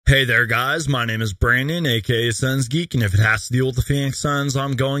Hey there guys, my name is Brandon, aka Suns Geek, and if it has to deal with the Phoenix Suns,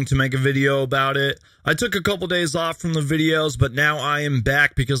 I'm going to make a video about it. I took a couple days off from the videos, but now I am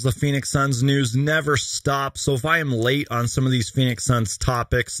back because the Phoenix Suns news never stops. So if I am late on some of these Phoenix Suns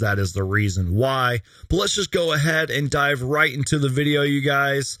topics, that is the reason why. But let's just go ahead and dive right into the video, you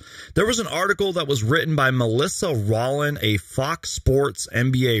guys. There was an article that was written by Melissa Rollin, a Fox Sports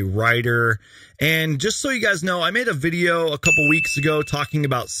NBA writer. And just so you guys know, I made a video a couple weeks ago talking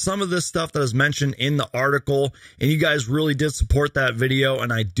about some of this stuff that is mentioned in the article, and you guys really did support that video,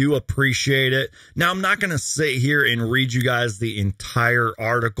 and I do appreciate it. Now, I'm not going to sit here and read you guys the entire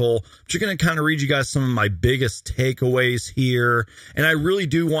article. I'm just going to kind of read you guys some of my biggest takeaways here, and I really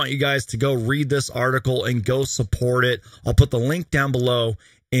do want you guys to go read this article and go support it. I'll put the link down below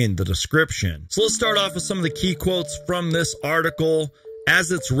in the description. So let's start off with some of the key quotes from this article.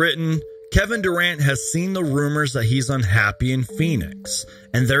 As it's written, Kevin Durant has seen the rumors that he's unhappy in Phoenix,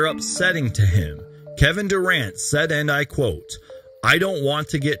 and they're upsetting to him. Kevin Durant said, and I quote, "I don't want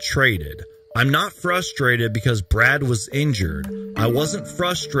to get traded. I'm not frustrated because Brad was injured. I wasn't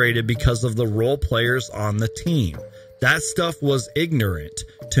frustrated because of the role players on the team. That stuff was ignorant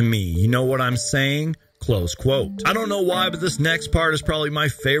to me. You know what I'm saying?" Close quote. I don't know why, but this next part is probably my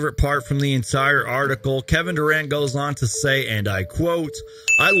favorite part from the entire article. Kevin Durant goes on to say, and I quote,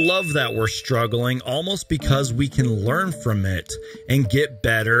 "I love that we're struggling almost because we can learn from it and get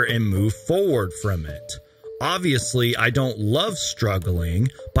better and move forward from it. Obviously, I don't love struggling,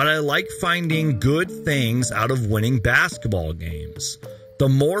 but I like finding good things out of winning basketball games. The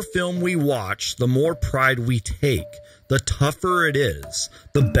more film we watch, the more pride we take. The tougher it is,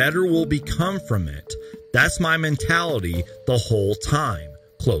 the better we'll become from it. That's my mentality the whole time."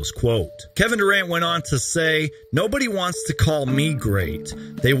 Close quote. Kevin Durant went on to say, "Nobody wants to call me great.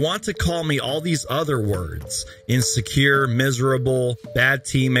 They want to call me all these other words. Insecure, miserable, bad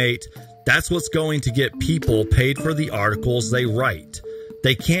teammate. That's what's going to get people paid for the articles they write.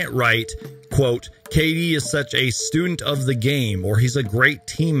 They can't write, quote, KD is such a student of the game, or he's a great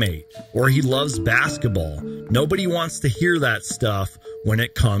teammate, or he loves basketball. Nobody wants to hear that stuff when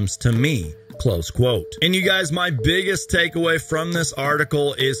it comes to me." Close quote. And you guys, my biggest takeaway from this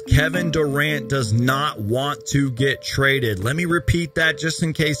article is Kevin Durant does not want to get traded. Let me repeat that just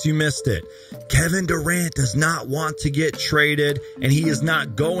in case you missed it. Kevin Durant does not want to get traded, and he is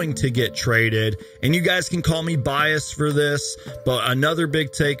not going to get traded. And you guys can call me biased for this, but another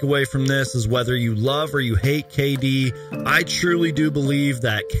big takeaway from this is whether you love or you hate KD, I truly do believe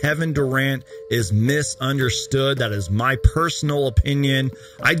that Kevin Durant is misunderstood. That is my personal opinion.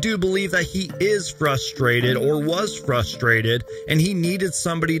 I do believe that he is frustrated or was frustrated, and he needed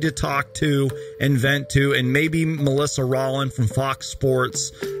somebody to talk to and vent to, and maybe Melissa Rollin from Fox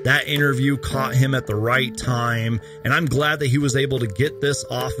Sports, that interview caught him at the right time, and I'm glad that he was able to get this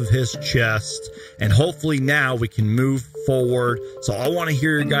off of his chest, and hopefully now we can move forward. So I want to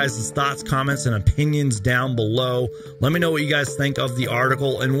hear your guys' thoughts, comments, and opinions down below. Let me know what you guys think of the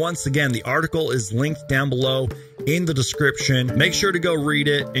article, and once again, the article is linked down below in the description. Make sure to go read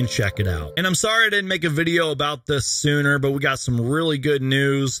it and check it out. And I'm sorry I didn't make a video about this sooner, but we got some really good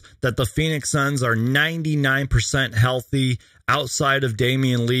news that the Phoenix Suns are 99% healthy outside of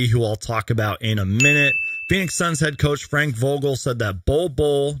Damian Lee, who I'll talk about in a minute. Phoenix Suns head coach Frank Vogel said that Bol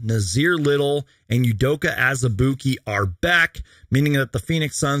Bol, Nazir Little, and Udoka Azubuike are back, meaning that the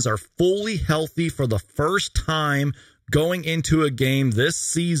Phoenix Suns are fully healthy for the first time going into a game this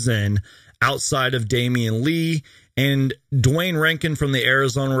season outside of Damian Lee. And Dwayne Rankin from the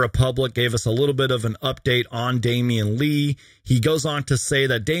Arizona Republic gave us a little bit of an update on Damian Lee. He goes on to say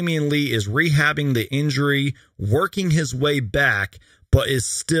that Damian Lee is rehabbing the injury, working his way back, but is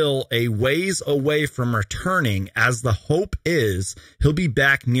still a ways away from returning, as the hope is he'll be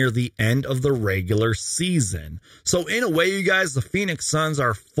back near the end of the regular season. So in a way, you guys, the Phoenix Suns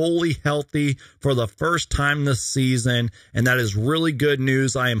are fully healthy for the first time this season, and that is really good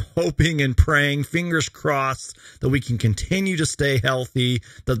news. I am hoping and praying, fingers crossed, that we can continue to stay healthy,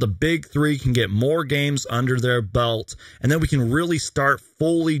 that the big three can get more games under their belt, and then we can really start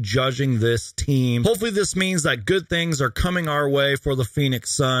fully judging this team. Hopefully this means that good things are coming our way for the Phoenix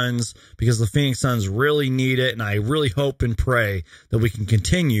Suns, because the Phoenix Suns really need it, and I really hope and pray that we can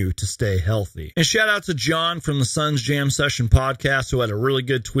continue to stay healthy. And shout out to John from the Suns Jam Session podcast, who had a really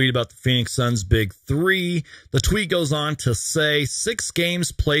good tweet about the Phoenix Suns big three. The tweet goes on to say, 6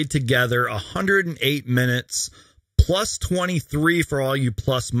 games played together, 108 minutes, plus 23 for all you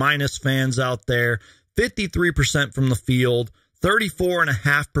plus minus fans out there, 53% from the field,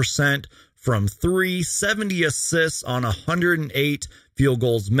 34.5% from 3, 70 assists on 108 field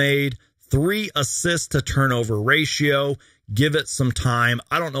goals made, 3 assists to turnover ratio, Give it some time.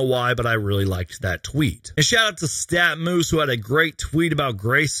 I don't know why, but I really liked that tweet. And shout out to Stat Moose, who had a great tweet about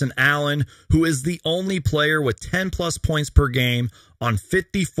Grayson Allen, who is the only player with 10 plus points per game on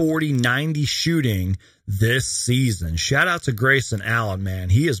 50, 40, 90 shooting this season. Shout out to Grayson Allen, man.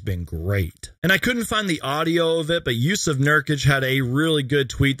 He has been great. And I couldn't find the audio of it, but Yusuf Nurkic had a really good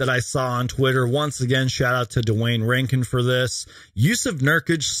tweet that I saw on Twitter. Once again, shout out to Dwayne Rankin for this. Yusuf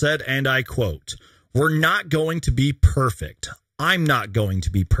Nurkic said, and I quote, "We're not going to be perfect. I'm not going to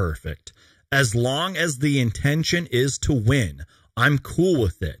be perfect. As long as the intention is to win, I'm cool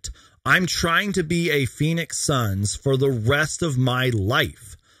with it. I'm trying to be a Phoenix Suns for the rest of my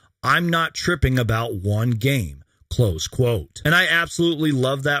life. I'm not tripping about one game." Close quote. And I absolutely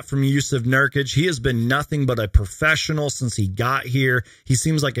love that from Yusuf Nurkic. He has been nothing but a professional since he got here. He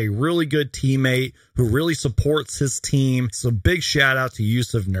seems like a really good teammate who really supports his team. So big shout out to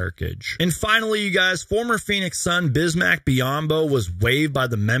Yusuf Nurkic. And finally, you guys, former Phoenix Sun Bismack Biyombo was waived by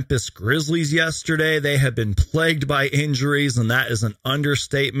the Memphis Grizzlies yesterday. They have been plagued by injuries, and that is an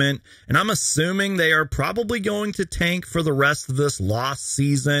understatement. And I'm assuming they are probably going to tank for the rest of this lost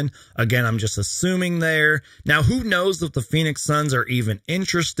season. Again, I'm just assuming there. Now, who knows if the Phoenix Suns are even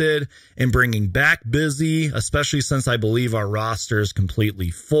interested in bringing back Busy, especially since I believe our roster is completely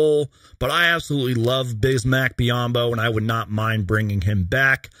full. But I absolutely love Bismack Biyombo, and I would not mind bringing him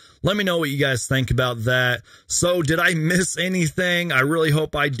back. Let me know what you guys think about that. So, did I miss anything? I really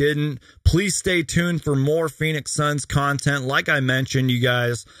hope I didn't. Please stay tuned for more Phoenix Suns content. Like I mentioned, you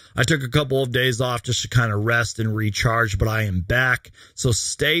guys, I took a couple of days off just to kind of rest and recharge, but I am back. So,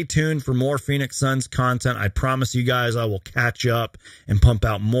 stay tuned for more Phoenix Suns content. I promise you guys I will catch up and pump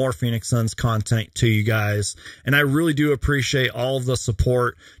out more Phoenix Suns content to you guys. And I really do appreciate all of the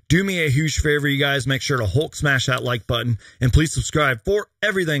support. Do me a huge favor, you guys. Make sure to Hulk smash that like button. And please subscribe for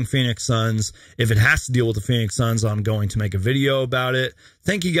everything Phoenix Suns. If it has to deal with the Phoenix Suns, I'm going to make a video about it.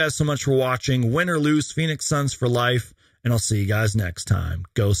 Thank you guys so much for watching. Win or lose, Phoenix Suns for life. And I'll see you guys next time.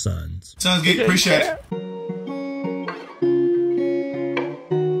 Go Suns. Sounds good. Appreciate it.